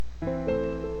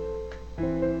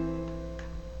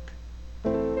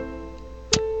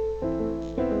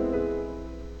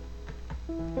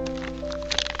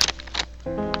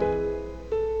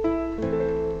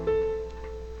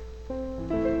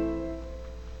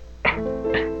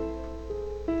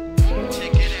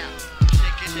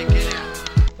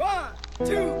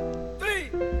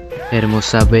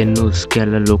Hermosa Venus que a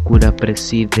la locura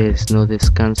presides, no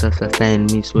descansas hasta en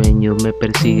mis sueños, me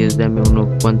persigues, dame unos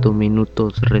cuantos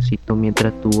minutos, recito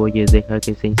mientras tú oyes, deja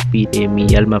que se inspire,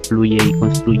 mi alma fluye y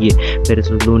construye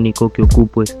versos, lo único que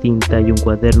ocupo es tinta y un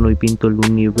cuaderno y pinto el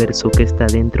universo que está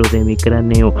dentro de mi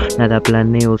cráneo, nada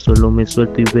planeo, solo me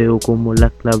suelto y veo como la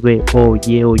clave,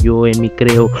 llevo yo en mi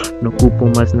creo, no ocupo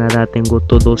más nada, tengo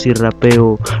todo si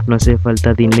rapeo, no hace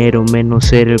falta dinero, menos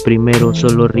ser el primero,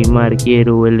 solo rimar,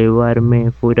 quiero elevarme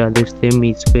fuera de este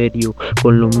hemisferio,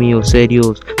 con lo mío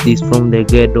serios, this from the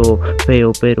ghetto,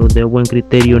 feo pero de buen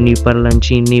criterio, ni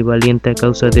parlanchín ni valiente, a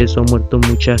causa de eso ha muerto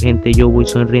mucha gente, yo voy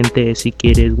sonriente, si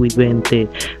quieres vente,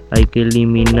 hay que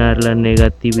eliminar la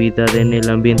negatividad en el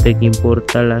ambiente, que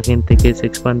importa a la gente que se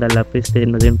expanda la peste,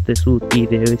 no de norte a sur y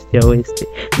de oeste a oeste,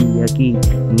 ni aquí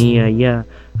ni allá.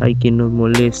 Hay quien nos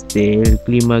moleste, el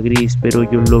clima gris, pero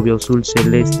yo lo veo azul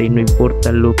celeste y no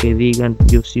importa lo que digan,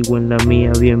 yo sigo en la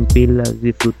mía, bien pilas,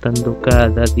 disfrutando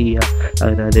cada día,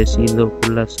 agradecido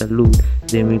por la salud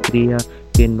de mi cría,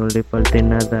 que no le falte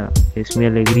nada, es mi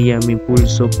alegría, mi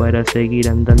impulso para seguir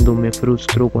andando, me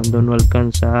frustro cuando no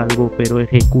alcanza algo, pero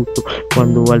ejecuto,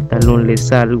 cuando al talón le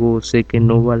salgo, sé que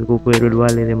no valgo, pero él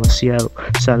vale demasiado,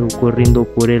 salgo corriendo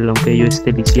por él aunque yo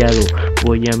esté lisiado,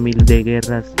 voy a 1000 de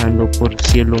guerras, ando por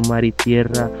cielo, mar y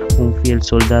tierra, un fiel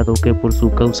soldado que por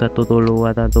su causa todo lo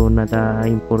ha dado, nada ha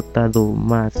importado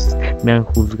más, me han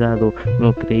juzgado,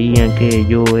 no creían que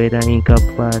yo era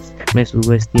incapaz, me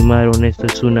subestimaron, esto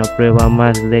es una prueba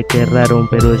más de que erraron,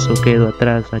 pero eso quedó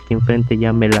atrás, aquí enfrente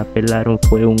ya me la pelaron,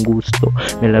 fue un gusto,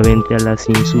 me la venté a la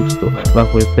sin susto,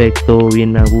 bajo efecto,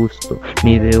 bien a gusto,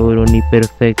 ni de oro ni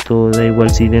perfecto, da igual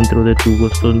si dentro de tu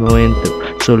gusto no entro,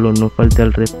 solo no falta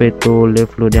el respeto, le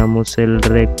floreamos el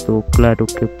recto, claro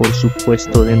que por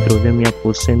supuesto dentro de mi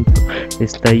aposento,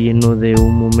 está lleno de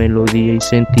humo, melodía y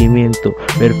sentimiento,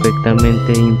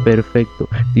 perfectamente imperfecto,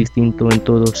 distinto en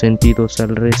todos sentidos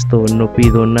al resto, no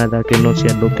pido nada que no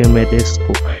sea lo que merezco,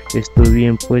 estoy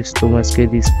bien puesto, más que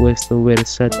dispuesto,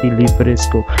 versátil y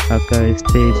fresco, acá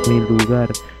este es mi lugar,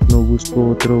 no busco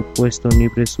otro puesto ni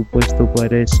presupuesto,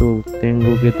 para eso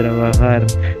tengo que trabajar,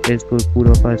 esto es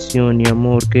pura pasión y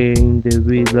amor que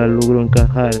indebida logro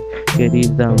encajar,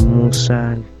 querida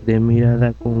musa de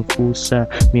mirada confusa,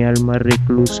 mi alma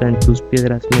reclusa en tus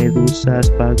piedras medusas,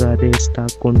 pagar esta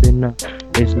condena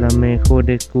es la mejor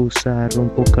excusa,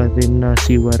 rompo cadenas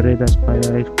y barreras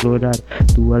para explorar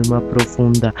tu alma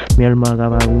profunda, mi alma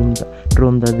vagabunda,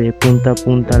 ronda de punta a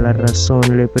punta, la razón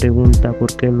le pregunta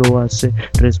por qué lo hace,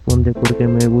 responde porque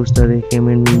me gusta,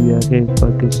 déjeme en mi viaje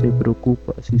pa' que se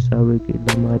preocupa, si sabe que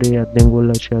la marea tengo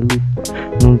la chalupa,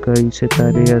 nunca hice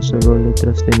tarea, solo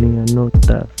letras tenía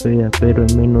nota fea, pero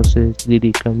al menos es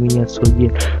lírica mía, soy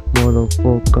el modo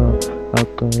foca.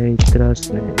 Acá hay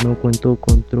Trasme, no cuento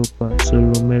con tropa,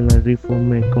 solo me la rifo,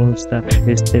 me consta.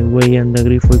 Este güey anda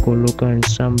grifo y coloca,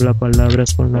 ensambla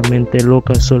palabras con la mente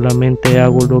loca. Solamente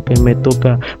hago lo que me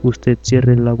toca, usted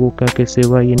cierre la boca que se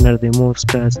va a llenar de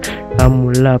moscas.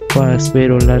 Amo la paz,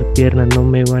 pero las piernas no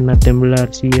me van a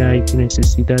temblar. Si hay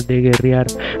necesidad de guerrear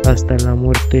hasta la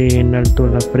muerte, en alto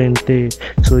la frente.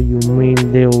 Soy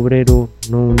humilde obrero,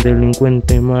 no un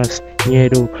delincuente más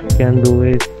ñero, que ando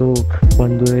esto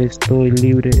cuando estoy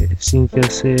libre, sin que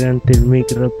hacer ante el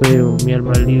mic rapeo, mi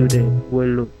alma libre,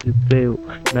 vuelo y veo,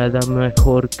 nada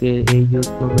mejor que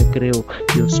ellos no me creo,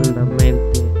 yo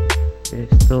solamente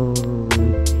estoy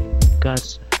en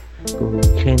casa, con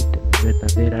mi gente, mi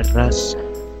verdadera raza,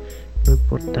 no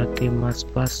importa qué más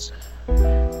pasa,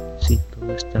 si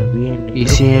todo está bien. Y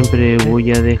siempre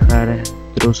voy a dejar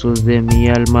trozos de mi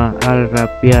alma al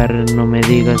rapear, no me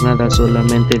digas nada,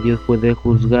 solamente Dios puede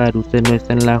juzgar, usted no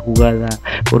está en la jugada,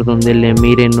 por donde le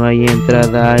mire no hay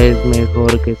entrada, es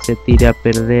mejor que se tire a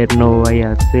perder, no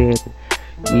vaya a ser.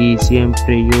 Y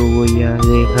siempre yo voy a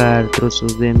dejar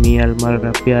trozos de mi alma al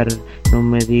rapear, no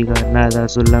me diga nada,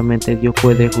 solamente Dios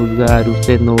puede juzgar,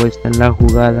 usted no está en la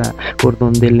jugada, por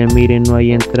donde le mire no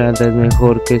hay entrada, es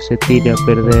mejor que se tire a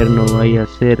perder, no vaya a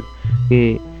ser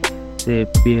que se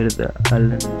pierda al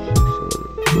anochecer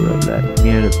por hablar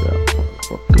mierda,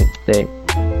 porque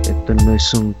esto no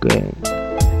es un game,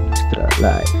 nuestra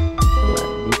life,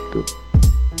 maldito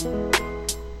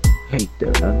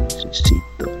hater, no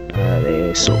necesito nada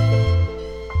de eso,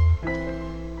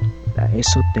 para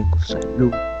eso tengo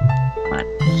salud,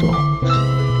 manos,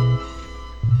 ojos,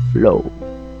 flow,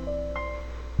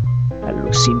 a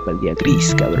lo simple al día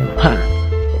gris, cabrón,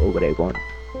 Obregón.